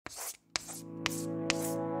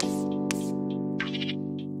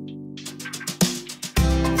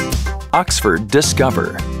Oxford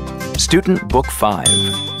Discover, Student Book 5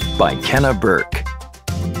 by Kenna Bourke.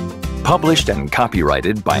 Published and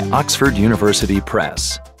copyrighted by Oxford University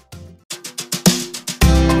Press.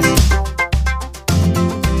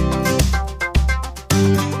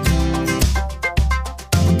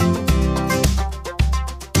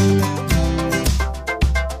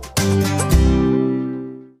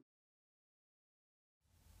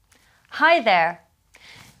 Hi there.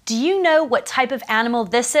 Do you know what type of animal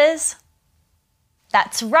this is?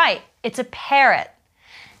 That's right, it's a parrot.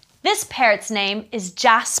 This parrot's name is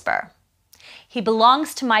Jasper. He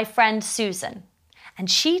belongs to my friend Susan, and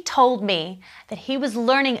she told me that he was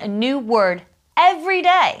learning a new word every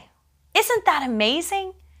day. Isn't that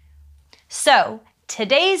amazing? So,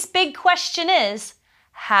 today's big question is,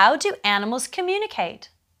 how do animals communicate?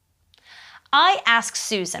 I asked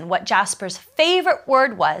Susan what Jasper's favorite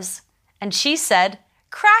word was, and she said,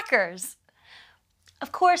 crackers.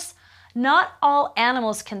 Of course, not all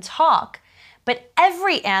animals can talk, but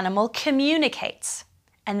every animal communicates,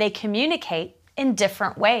 and they communicate in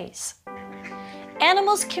different ways.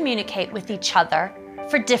 Animals communicate with each other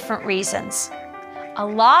for different reasons. A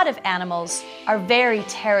lot of animals are very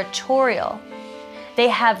territorial. They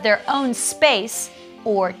have their own space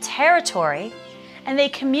or territory, and they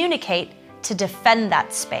communicate to defend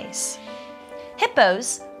that space.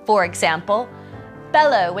 Hippos, for example,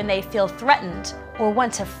 bellow when they feel threatened or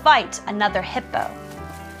want to fight another hippo.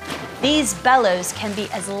 These bellows can be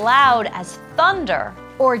as loud as thunder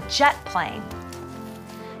or jet plane.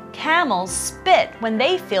 Camels spit when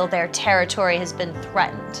they feel their territory has been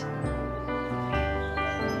threatened.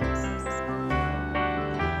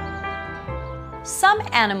 Some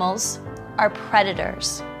animals are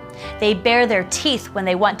predators. They bare their teeth when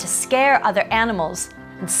they want to scare other animals,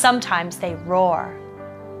 and sometimes they roar.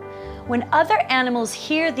 When other animals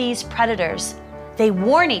hear these predators, they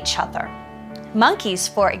warn each other. Monkeys,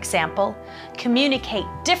 for example, communicate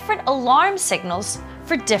different alarm signals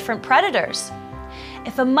for different predators.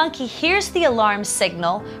 If a monkey hears the alarm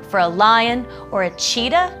signal for a lion or a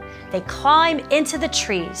cheetah, they climb into the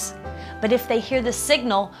trees. But if they hear the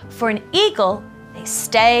signal for an eagle, they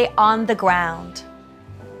stay on the ground.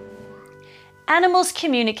 Animals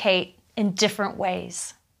communicate in different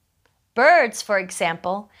ways. Birds, for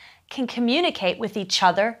example, can communicate with each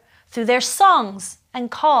other through their songs and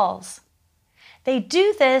calls. They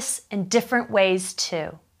do this in different ways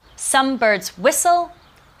too. Some birds whistle,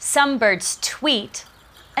 some birds tweet,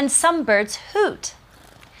 and some birds hoot.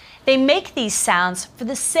 They make these sounds for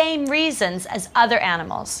the same reasons as other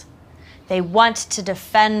animals. They want to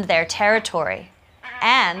defend their territory,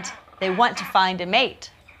 and they want to find a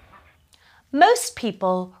mate. Most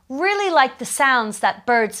people really like the sounds that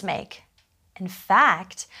birds make. In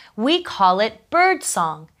fact, we call it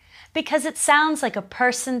birdsong because it sounds like a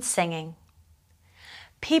person singing.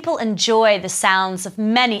 People enjoy the sounds of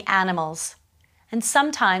many animals, and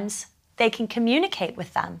sometimes they can communicate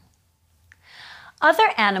with them.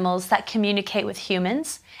 Other animals that communicate with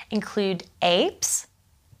humans include apes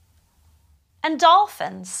and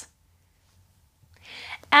dolphins.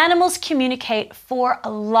 Animals communicate for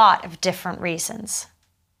a lot of different reasons.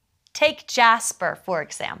 Take Jasper, for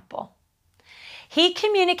example. He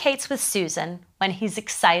communicates with Susan when he's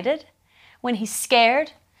excited, when he's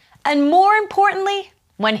scared, and more importantly,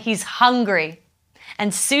 when he's hungry.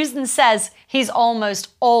 And Susan says he's almost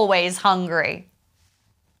always hungry.